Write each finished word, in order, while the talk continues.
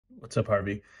What's up,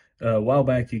 Harvey? A while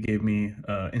back, you gave me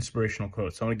inspirational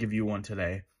quotes. So I want to give you one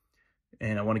today,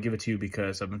 and I want to give it to you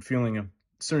because I've been feeling a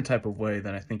certain type of way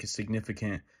that I think is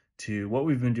significant to what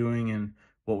we've been doing and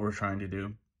what we're trying to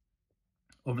do.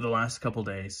 Over the last couple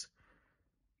days,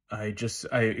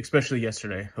 especially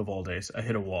yesterday of all days, I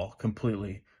hit a wall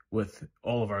completely with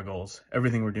all of our goals.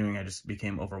 Everything we're doing, I just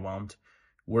became overwhelmed.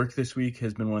 Work this week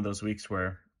has been one of those weeks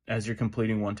where, as you're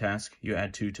completing one task, you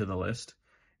add two to the list.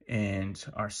 And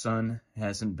our son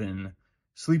hasn't been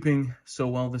sleeping so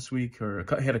well this week, or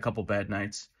he had a couple bad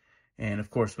nights. And of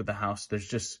course, with the house, there's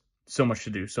just so much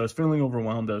to do. So I was feeling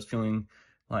overwhelmed. I was feeling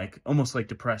like almost like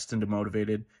depressed and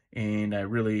demotivated. And I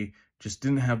really just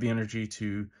didn't have the energy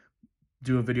to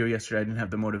do a video yesterday. I didn't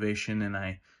have the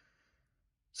motivation.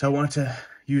 So I wanted to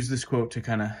use this quote to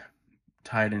kind of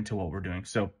tie it into what we're doing.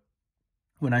 So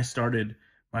when I started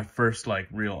my first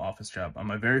real office job, on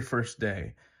my very first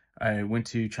day, I went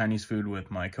to Chinese food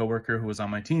with my coworker who was on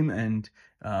my team and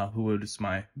who was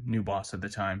my new boss at the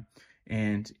time.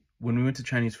 And when we went to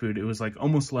Chinese food, it was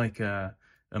almost like a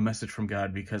message from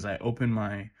God, because I opened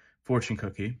my fortune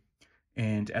cookie,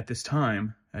 and at this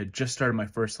time I just started my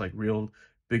first real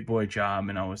big boy job,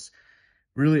 and I was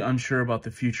really unsure about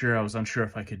the future. I was unsure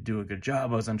if I could do a good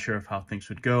job. I was unsure of how things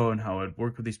would go and how I'd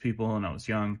work with these people, and I was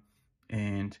young.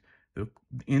 And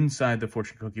inside the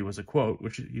fortune cookie was a quote,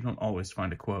 which you don't always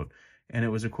find a quote. And it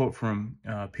was a quote from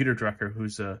Peter Drucker,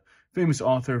 who's a famous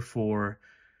author for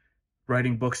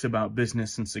writing books about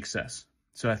business and success.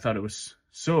 So I thought it was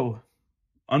so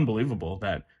unbelievable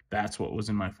that that's what was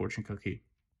in my fortune cookie.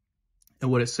 And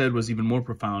what it said was even more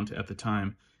profound at the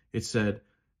time. It said,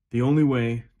 "The only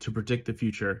way to predict the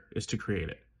future is to create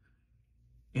it."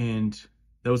 And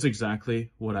that was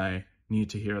exactly what I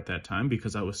needed to hear at that time,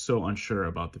 because I was so unsure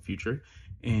about the future.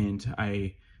 And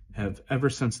I have, ever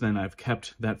since then, I've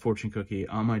kept that fortune cookie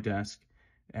on my desk,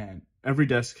 and every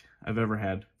desk I've ever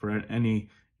had for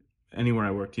anywhere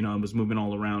I worked. I was moving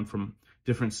all around from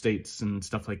different states and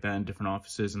stuff like that in different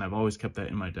offices, and I've always kept that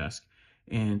in my desk.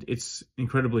 And it's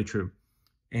incredibly true.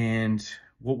 And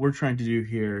what we're trying to do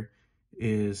here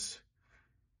is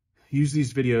use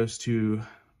these videos to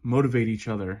motivate each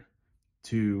other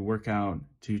to work out,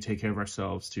 to take care of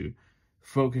ourselves, to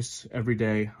focus every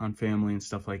day on family and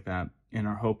stuff like that. And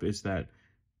our hope is that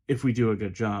if we do a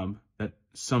good job, that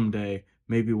someday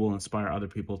maybe we'll inspire other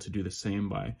people to do the same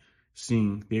by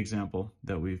seeing the example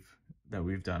that we've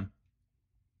done.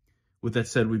 With that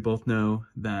said, we both know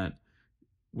that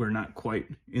we're not quite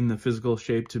in the physical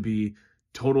shape to be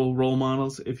total role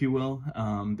models, if you will.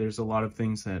 There's a lot of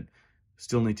things that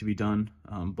still need to be done,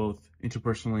 both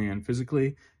interpersonally and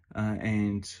physically.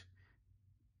 And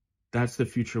that's the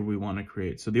future we want to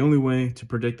create. So the only way to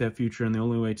predict that future, and the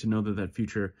only way to know that that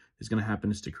future is going to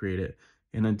happen, is to create it.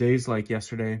 And on days like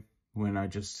yesterday, when I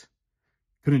just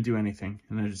couldn't do anything,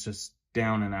 and I was just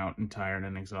down and out and tired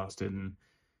and exhausted and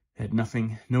had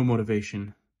nothing, no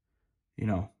motivation,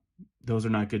 those are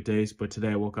not good days. But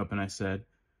today I woke up and I said,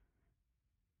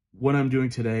 what I'm doing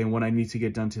today and what I need to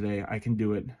get done today, I can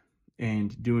do it.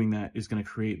 And doing that is going to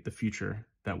create the future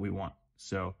that we want.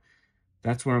 So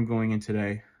that's where I'm going in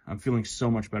today. I'm feeling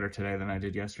so much better today than I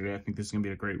did yesterday. I think this is going to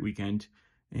be a great weekend,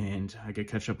 and I could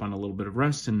catch up on a little bit of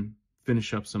rest and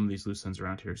finish up some of these loose ends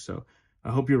around here. So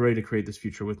I hope you're ready to create this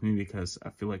future with me, because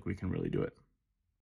I feel like we can really do it.